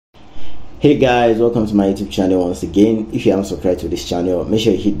Hey guys, welcome to my YouTube channel once again. If you haven't subscribed to this channel, make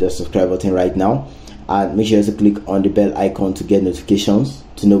sure you hit the subscribe button right now and make sure you also click on the bell icon to get notifications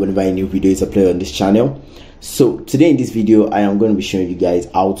to know whenever a new video is uploaded on this channel. So today in this video, I am going to be showing you guys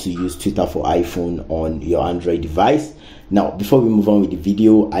how to use Twitter for iPhone on your Android device. Now, before we move on with the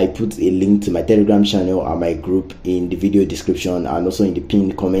video, I put a link to my Telegram channel and my group in the video description and also in the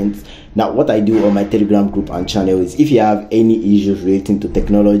pinned comments. Now, what I do on my Telegram group and channel is if you have any issues relating to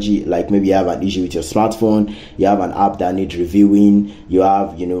technology, like maybe you have an issue with your smartphone, you have an app that needs reviewing, you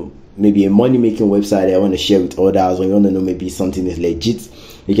have, maybe a money-making website that I want to share with others, or you want to know maybe something is legit,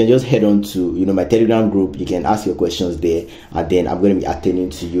 you can just head on to my Telegram group. You can ask your questions there, and then I'm going to be attending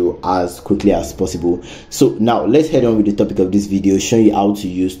to you as quickly as possible. So now let's head on with the topic of this video, showing you how to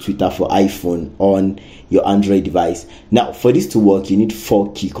use Twitter for iPhone on your Android device. Now, for this to work, you need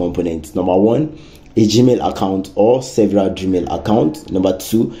 4 key components. Number 1, a Gmail account or several Gmail accounts. Number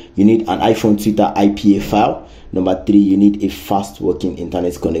 2, you need an iPhone Twitter IPA file. Number 3, you need a fast working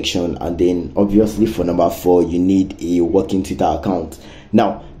internet connection. And then obviously for number 4, you need a working Twitter account.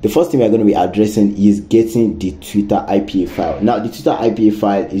 Now, the first thing we're going to be addressing is getting the Twitter IPA file. Now, the Twitter IPA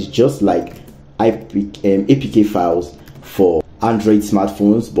file is just like APK files for Android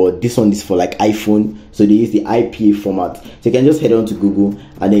smartphones, but this one is for like iPhone, so they use the IPA format. So you can just head on to Google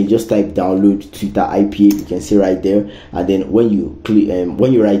and then you just type download Twitter IPA. You can see right there, and then when you click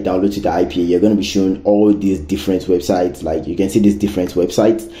when you write download Twitter IPA, you're going to be shown all these different websites. Like you can see these different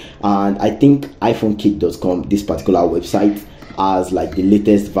websites, and I think iPhoneCake.com, this particular website, as like the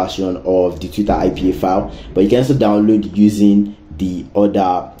latest version of the Twitter IPA file, but you can also download using the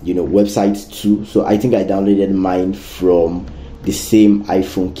other websites too. So I think I downloaded mine from the same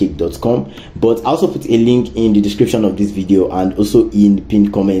iPhoneCake.com, but I also put a link in the description of this video and also in the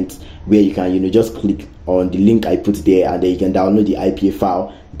pinned comments where you can just click on the link I put there, and then you can download the IPA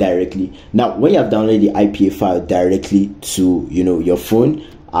file directly. Now, when you have downloaded the IPA file directly to your phone,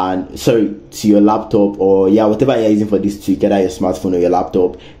 and to your laptop, or whatever you're using for this to, either your smartphone or your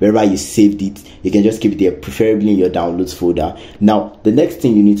laptop, wherever you saved it, you can just keep it there, preferably in your downloads folder. Now, the next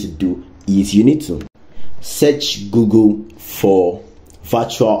thing you need to do is you need to search Google for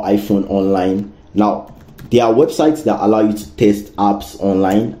virtual iPhone online. Now, there are websites that allow you to test apps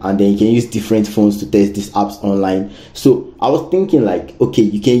online, and then you can use different phones to test these apps online. So I was thinking like, okay,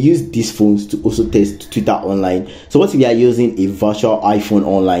 you can use these phones to also test Twitter online. So what if you are using a virtual iPhone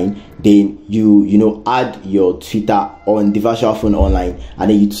online, then you add your Twitter on the virtual phone online,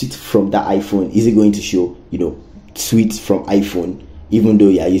 and then you tweet from that iPhone. Is it going to show tweets from iPhone even though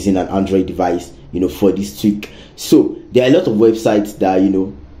you are using an Android device for this tweak? So there are a lot of websites that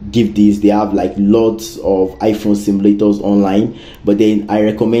give this. They have like lots of iPhone simulators online, but then I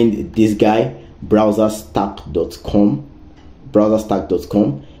recommend this guy, browserstack.com.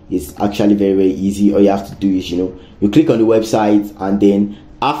 browserstack.com is actually very easy. All you have to do is you click on the website, and then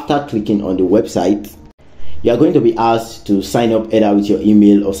after clicking on the website, you are going to be asked to sign up either with your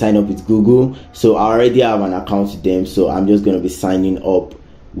email or sign up with Google. So I already have an account with them, so I'm just going to be signing up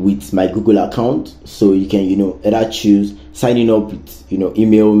with my Google account. So you can either choose signing up with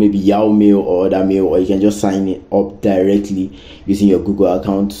email, maybe Yahoo Mail or other mail, or you can just sign it up directly using your Google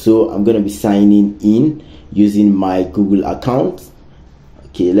account. So I'm going to be signing in using my Google account.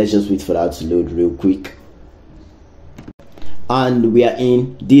 Okay, let's just wait for that to load real quick. And we are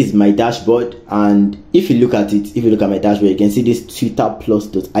in. This is my dashboard, and if you look at my dashboard, you can see this Twitter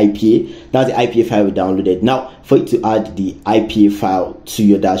plus.ipa. That's the IPA file we downloaded. Now, for you to add the IPA file to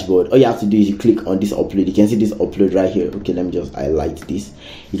your dashboard, all you have to do is you click on this upload. You can see this upload right here. Okay, let me just highlight this.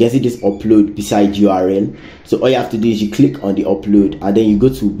 You can see this upload beside URL. So all you have to do is you click on the upload, and then you go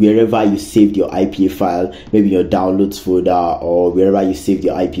to wherever you saved your IPA file, maybe your downloads folder or wherever you saved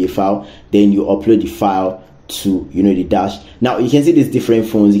your IPA file. Then you upload the file to the dash. Now you can see these different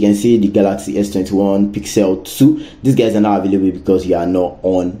phones. You can see the Galaxy S21, Pixel 2. These guys are not available because you are not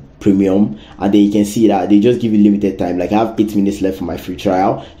on premium, and then you can see that they just give you limited time. Like I have 8 minutes left for my free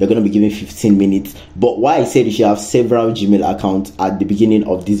trial. You're going to be given 15 minutes. But why I said you should have several Gmail accounts at the beginning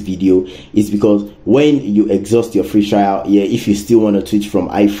of this video is because when you exhaust your free trial, if you still want to switch from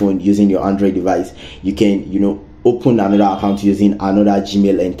iPhone using your Android device, you can open another account using another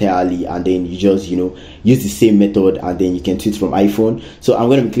Gmail entirely, and then you just use the same method, and then you can tweet from iPhone. So I'm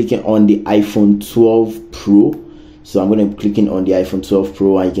going to be clicking on the iPhone 12 Pro. So I'm going to be clicking on the iPhone 12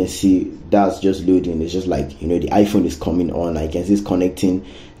 Pro, and you can see that's just loading. It's just like the iPhone is coming on. I can see it's connecting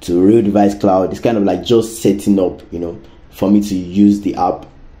to real device cloud. It's kind of like just setting up for me to use the app.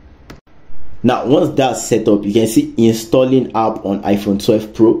 Now once that's set up, you can see installing app on iPhone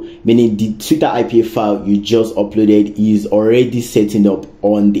 12 Pro, meaning the Twitter IPA file you just uploaded is already setting up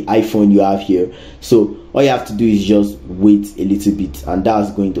on the iPhone you have here. So all you have to do is just wait a little bit, and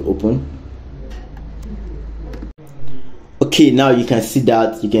that's going to open. Okay, now you can see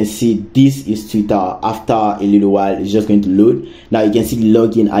that, you can see this is Twitter. After a little while, it's just going to load. Now you can see the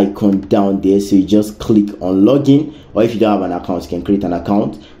login icon down there, so you just click on login, or if you don't have an account, you can create an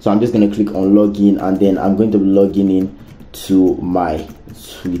account. So I'm just going to click on login, and then I'm going to be logging in to my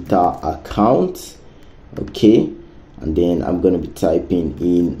Twitter account. Okay, and then I'm going to be typing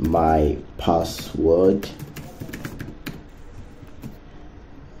in my password.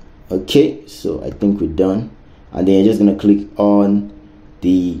 Okay, so I think we're done. And then you're just going to click on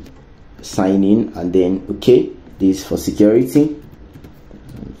the sign in, and then okay, this is for security.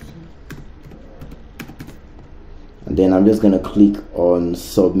 And then I'm just going to click on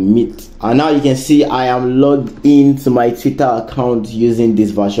submit, and now you can see I am logged into my Twitter account using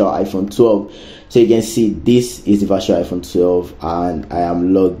this virtual iPhone 12. So you can see this is the virtual iPhone 12, and I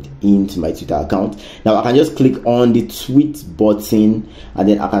am logged into my Twitter account. Now I can just click on the tweet button, and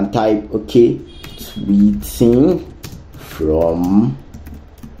then I can type okay, tweeting from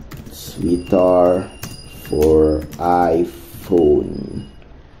Twitter for iPhone.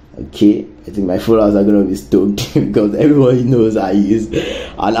 Okay, I think my followers are gonna be stoked because everybody knows I use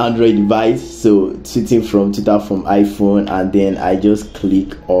an Android device. So tweeting from Twitter from iPhone, and then I just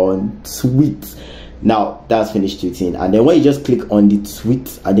click on tweet. Now that's finished tweeting, and then when you just click on the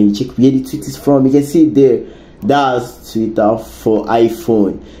tweet and then you check where the tweet is from, you can see there, that's Twitter for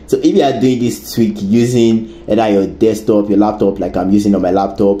iPhone. So if you are doing this tweak using either your desktop, your laptop, like I'm using on my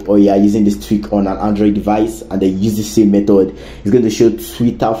laptop, or you are using this tweak on an Android device and then use the same method, it's going to show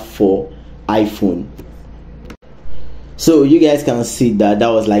Twitter for iPhone. So you guys can see that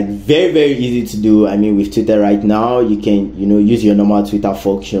was like very easy to do. I mean, with Twitter right now, you can, you know, use your normal Twitter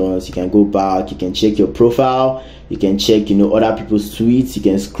functions. You can go back, you can check your profile, you can check, you know, other people's tweets, you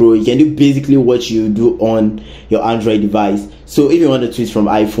can scroll, you can do basically what you do on your Android device. So if you want to tweet from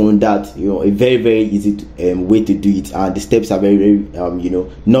iPhone, that, you know, a very easy way to do it, and the steps are very you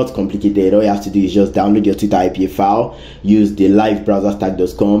know, not complicated. All you have to do is just download your Twitter IPA file, use the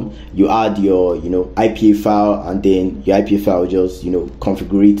livebrowserstack.com, you add your, you know, IPA file, and then your IPA file just, you know,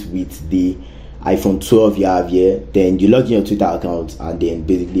 configure it with the iPhone 12 you have here. Then you log in your Twitter account, and then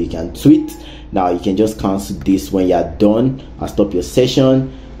basically you can tweet. Now you can just cancel this when you're done and stop your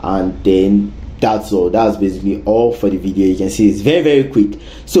session, and then that's all. That's basically all for the video. You can see it's very quick.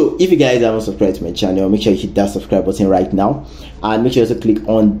 So if you guys haven't subscribed to my channel, make sure you hit that subscribe button right now, and make sure you also click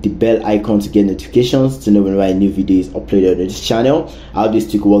on the bell icon to get notifications to know whenever a new video is uploaded on this channel. How this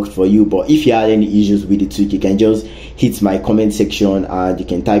tweak worked for you. But if you had any issues with the tweak, you can just hit my comment section and you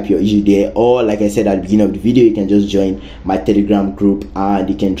can type your issue there, or like I said at the beginning of the video, you can just join my Telegram group and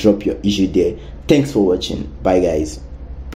you can drop your issue there. Thanks for watching. Bye guys.